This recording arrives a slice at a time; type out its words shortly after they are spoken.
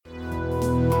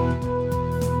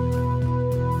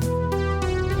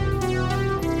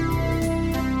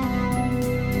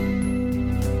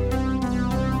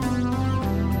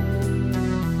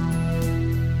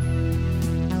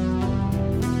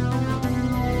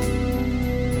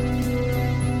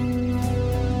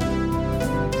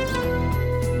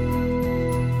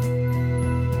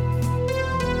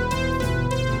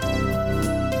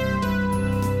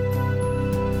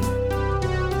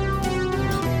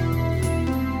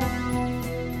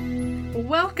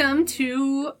Welcome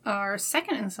to our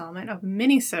second installment of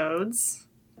Minisodes,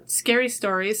 scary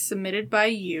stories submitted by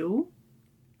you,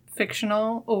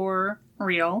 fictional or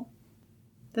real.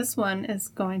 This one is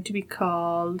going to be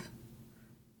called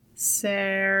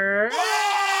Sarah.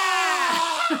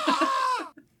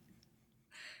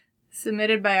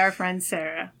 Submitted by our friend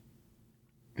Sarah.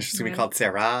 It's just going to be called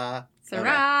Sarah.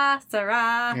 Sarah.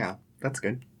 Okay. Yeah, that's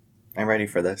good. I'm ready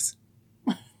for this.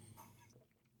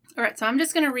 All right, so I'm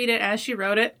just going to read it as she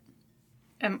wrote it.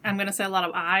 I'm going to say a lot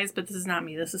of I's, but this is not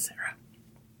me. This is Sarah.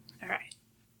 All right.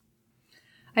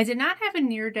 I did not have a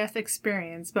near-death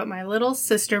experience, but my little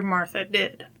sister Martha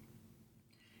did.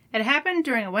 It happened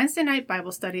during a Wednesday night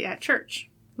Bible study at church.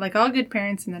 Like all good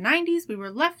parents in the 90s, we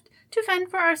were left to fend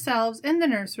for ourselves in the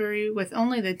nursery with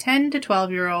only the 10 to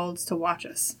 12-year-olds to watch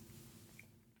us.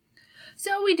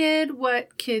 So we did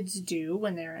what kids do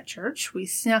when they're at church. We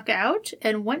snuck out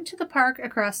and went to the park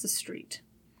across the street,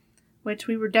 which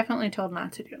we were definitely told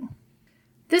not to do.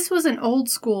 This was an old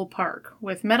school park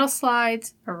with metal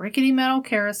slides, a rickety metal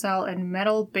carousel, and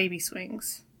metal baby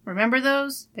swings. Remember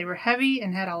those? They were heavy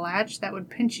and had a latch that would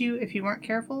pinch you if you weren't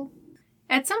careful.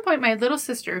 At some point, my little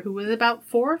sister, who was about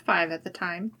 4 or 5 at the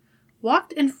time,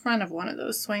 walked in front of one of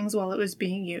those swings while it was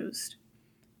being used.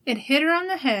 It hit her on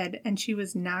the head, and she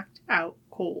was knocked out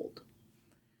cold.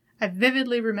 I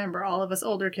vividly remember all of us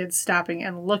older kids stopping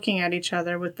and looking at each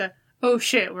other with the, oh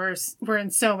shit, we're in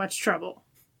so much trouble.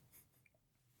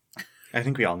 I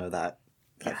think we all know that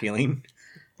feeling.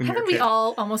 Haven't we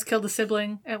all almost killed a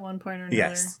sibling at one point or another?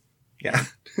 Yes. Yeah.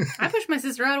 I pushed my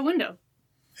sister out a window.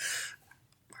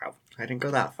 Wow. I didn't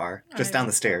go that far. Just down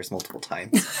the stairs multiple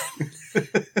times.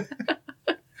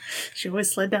 She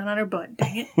always slid down on her butt.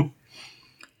 Dang it.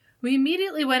 We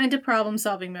immediately went into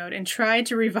problem-solving mode and tried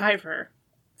to revive her.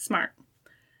 Smart.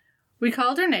 We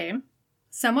called her name.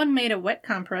 Someone made a wet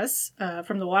compress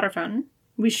from the water fountain.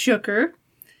 We shook her.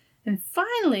 And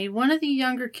finally, one of the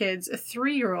younger kids, a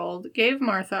 3-year-old, gave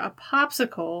Martha a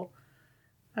popsicle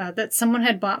that someone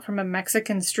had bought from a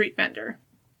Mexican street vendor.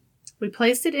 We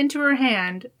placed it into her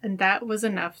hand, and that was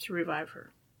enough to revive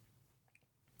her.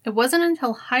 It wasn't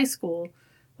until high school,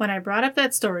 when I brought up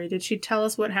that story, did she tell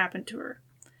us what happened to her.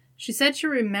 She said she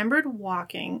remembered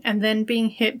walking and then being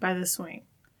hit by the swing.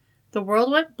 The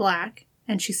world went black,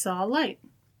 and she saw a light.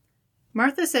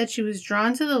 Martha said she was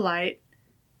drawn to the light,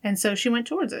 and so she went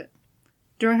towards it.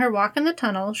 During her walk in the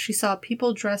tunnel, she saw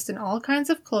people dressed in all kinds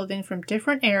of clothing from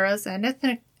different eras and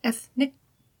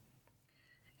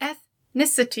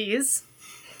ethnicities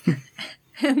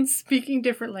and speaking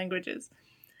different languages.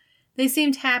 They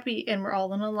seemed happy and were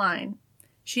all in a line.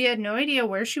 She had no idea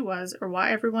where she was or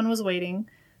why everyone was waiting,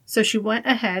 so she went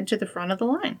ahead to the front of the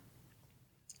line.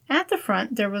 At the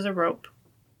front, there was a rope.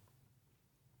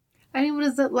 I mean,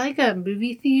 was it like a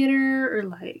movie theater or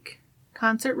like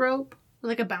concert rope? Or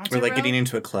like a bouncer rope? Or like getting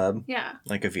into a club. Yeah.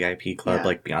 Like a VIP club,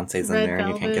 like Beyonce's Red in there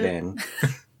velvet. and you can't get in.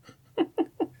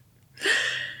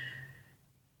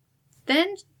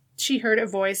 Then she heard a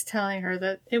voice telling her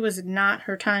that it was not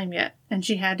her time yet, and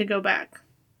she had to go back.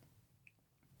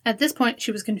 At this point,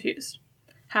 she was confused.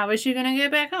 How was she going to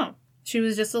get back home? She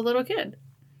was just a little kid.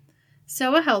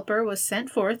 So a helper was sent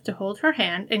forth to hold her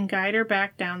hand and guide her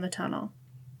back down the tunnel.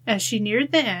 As she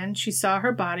neared the end, she saw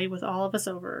her body with all of us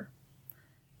over her.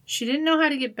 She didn't know how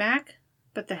to get back,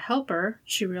 but the helper,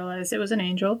 she realized it was an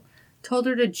angel, told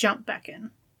her to jump back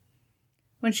in.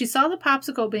 When she saw the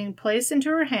popsicle being placed into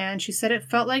her hand, she said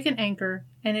it felt like an anchor,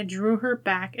 and it drew her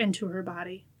back into her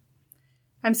body.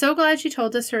 I'm so glad she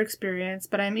told us her experience,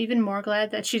 but I'm even more glad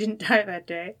that she didn't die that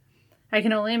day. I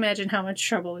can only imagine how much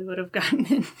trouble we would have gotten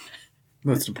in.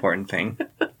 Most important thing.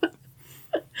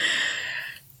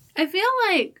 I feel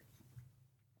like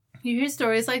you hear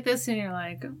stories like this and you're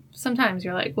like, sometimes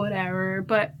you're like, whatever,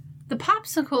 but the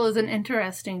popsicle is an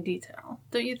interesting detail,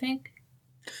 don't you think?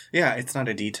 Yeah, it's not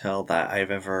a detail that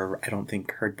I've ever, I don't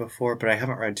think, heard before, but I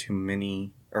haven't read too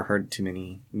many or heard too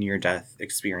many near-death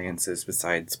experiences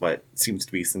besides what seems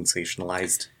to be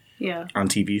sensationalized on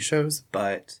TV shows.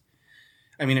 But,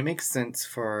 I mean, it makes sense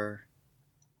for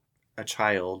a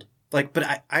child. Like,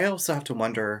 but I also have to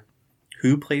wonder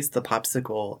who placed the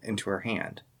popsicle into her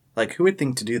hand. Like, who would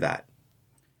think to do that?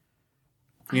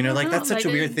 You know, like, that's such a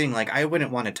weird thing. Like, I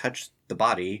wouldn't want to touch the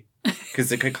body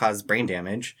because it could cause brain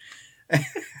damage.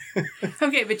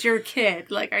 Okay, but you're a kid.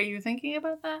 Like, are you thinking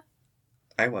about that?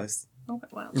 I was. Okay,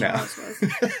 well, no. Was.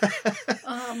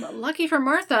 Lucky for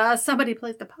Martha, somebody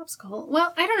placed the popsicle.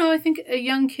 Well, I don't know. I think a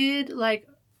young kid, like,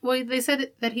 well, they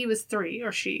said that he was 3,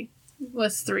 or she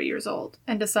was 3 years old,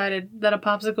 and decided that a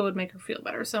popsicle would make her feel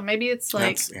better. So maybe it's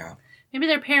like, maybe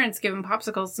their parents give him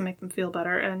popsicles to make them feel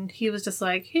better, and he was just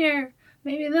like, here,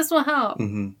 maybe this will help.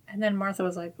 Mm-hmm. And then Martha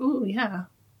was like, ooh, yeah,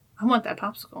 I want that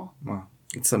popsicle. Wow.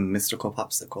 It's a mystical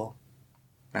popsicle.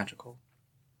 Magical.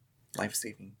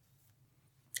 Life-saving.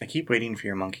 I keep waiting for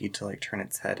your monkey to, like, turn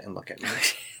its head and look at me.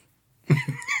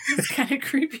 It's kind of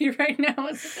creepy right now,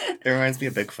 isn't it? It reminds me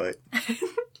of Bigfoot.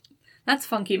 That's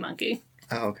Funky Monkey.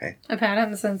 Oh, okay. I've had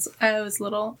him since I was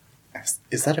little.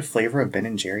 Is that a flavor of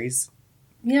Ben & Jerry's?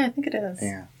 Yeah, I think it is.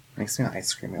 Yeah. Makes me want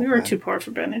ice cream. We were too poor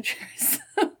for Ben & Jerry's.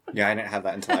 Yeah, I didn't have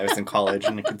that until I was in college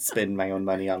and I could spend my own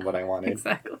money on what I wanted.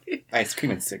 Exactly. Ice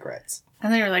cream and cigarettes.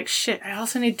 And they were like, shit, I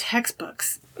also need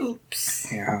textbooks.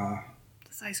 Oops. Yeah.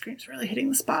 This ice cream's really hitting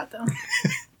the spot, though.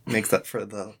 Makes up for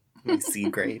the C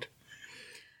grade.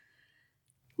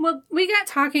 Well, we got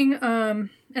talking, and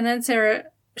then Sarah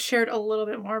shared a little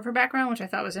bit more of her background, which I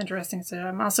thought was interesting, so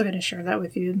I'm also going to share that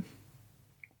with you.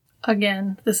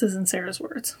 Again, this is in Sarah's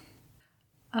words.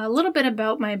 A little bit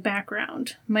about my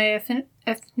background. My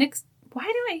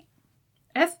ethnicity.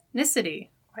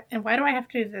 And why do I have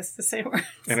to do this to say words?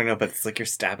 I don't know, but it's like you're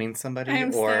stabbing somebody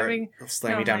or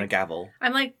slamming down a gavel.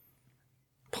 I'm like...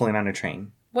 Pulling on a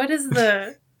train. What is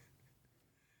the...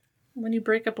 when you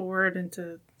break up a word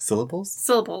into... Syllables?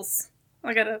 Syllables.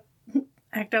 I gotta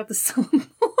act out the syllables.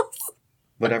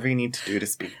 Whatever you need to do to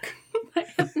speak. My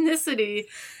ethnicity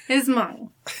is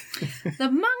Hmong. The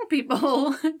Hmong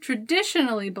people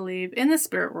traditionally believe in the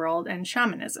spirit world and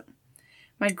shamanism.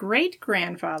 My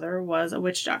great-grandfather was a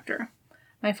witch doctor.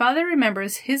 My father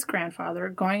remembers his grandfather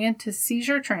going into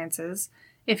seizure trances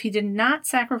if he did not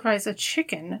sacrifice a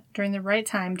chicken during the right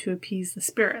time to appease the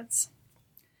spirits.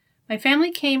 My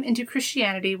family came into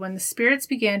Christianity when the spirits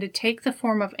began to take the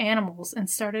form of animals and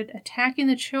started attacking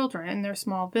the children in their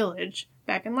small village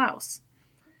back in Laos.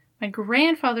 My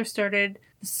grandfather started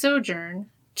the sojourn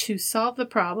to solve the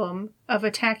problem of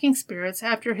attacking spirits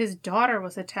after his daughter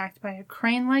was attacked by a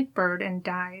crane-like bird and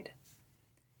died.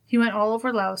 He went all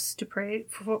over Laos to pray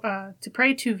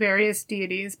to various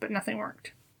deities, but nothing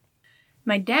worked.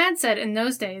 My dad said in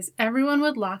those days everyone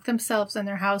would lock themselves in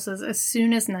their houses as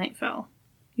soon as night fell.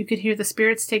 You could hear the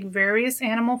spirits take various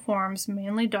animal forms,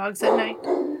 mainly dogs, at night.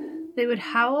 They would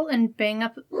howl and bang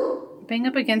up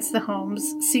against the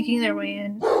homes, seeking their way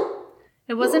in.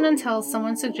 It wasn't until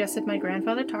someone suggested my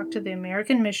grandfather talk to the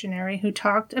American missionary who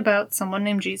talked about someone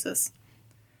named Jesus.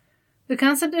 The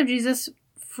concept of Jesus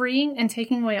freeing and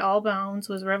taking away all bounds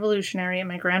was revolutionary to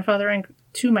my grandfather and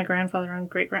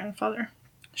great-grandfather.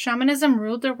 Shamanism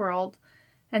ruled their world,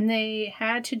 and they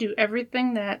had to do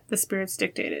everything that the spirits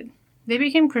dictated. They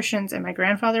became Christians, and my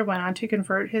grandfather went on to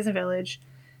convert his village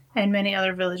and many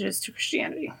other villages to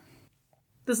Christianity.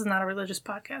 This is not a religious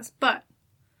podcast, but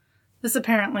this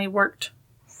apparently worked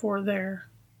for their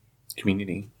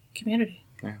community.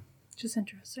 Yeah. Which is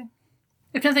interesting.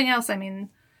 If nothing else, I mean,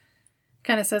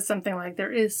 kind of says something like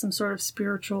there is some sort of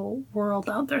spiritual world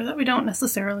out there that we don't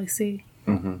necessarily see.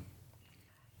 Mm-hmm.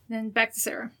 Then back to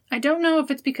Sarah. I don't know if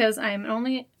it's because I am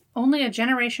only a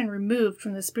generation removed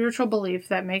from the spiritual belief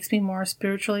that makes me more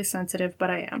spiritually sensitive, but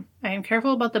I am. I am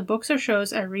careful about the books or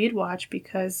shows I watch,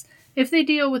 because if they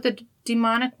deal with the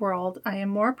demonic world, I am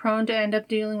more prone to end up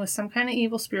dealing with some kind of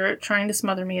evil spirit trying to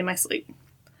smother me in my sleep.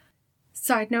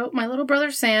 Side note, my little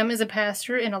brother Sam is a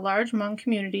pastor in a large Hmong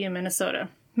community in Minnesota.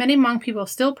 Many Hmong people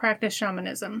still practice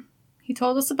shamanism. He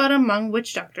told us about a Hmong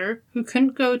witch doctor who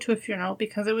couldn't go to a funeral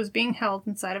because it was being held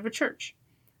inside of a church.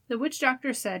 The witch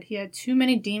doctor said he had too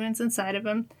many demons inside of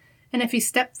him, and if he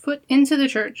stepped foot into the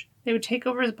church, they would take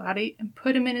over his body and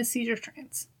put him in a seizure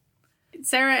trance.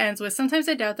 Sarah ends with, sometimes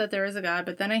I doubt that there is a God,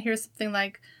 but then I hear something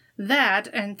like that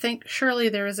and think surely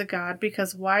there is a God,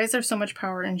 because why is there so much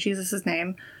power in Jesus'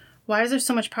 name? Why is there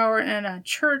so much power in a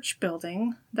church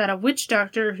building that a witch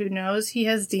doctor who knows he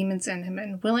has demons in him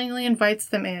and willingly invites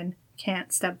them in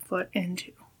can't step foot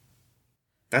into?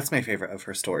 That's my favorite of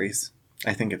her stories.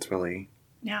 I think it's really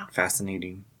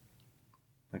fascinating,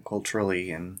 like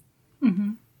culturally, and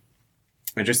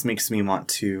it just makes me want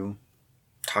to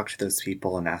talk to those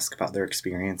people and ask about their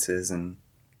experiences. And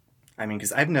I mean,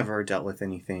 because I've never dealt with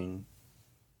anything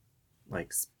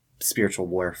like spiritual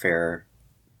warfare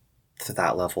to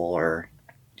that level, or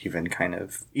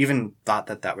even thought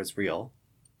that was real,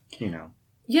 you know.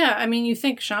 Yeah, I mean, you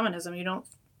think shamanism, I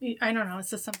don't know,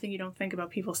 it's just something you don't think about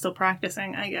people still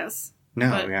practicing, I guess. No,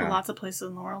 but yeah. Lots of places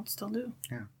in the world still do.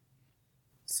 Yeah.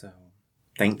 So,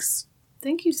 thanks.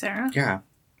 Thank you, Sarah. Yeah.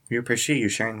 We appreciate you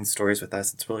sharing these stories with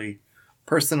us. It's really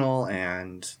personal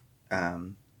and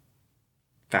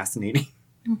fascinating.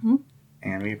 Mm-hmm.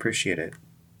 And we appreciate it.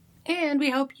 And we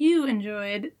hope you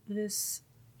enjoyed this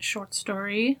short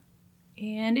story.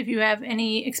 And if you have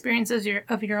any experiences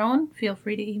of your own, feel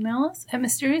free to email us at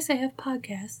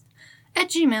mysteriousafpodcast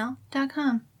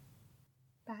gmail.com.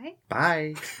 Bye.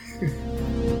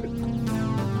 Bye.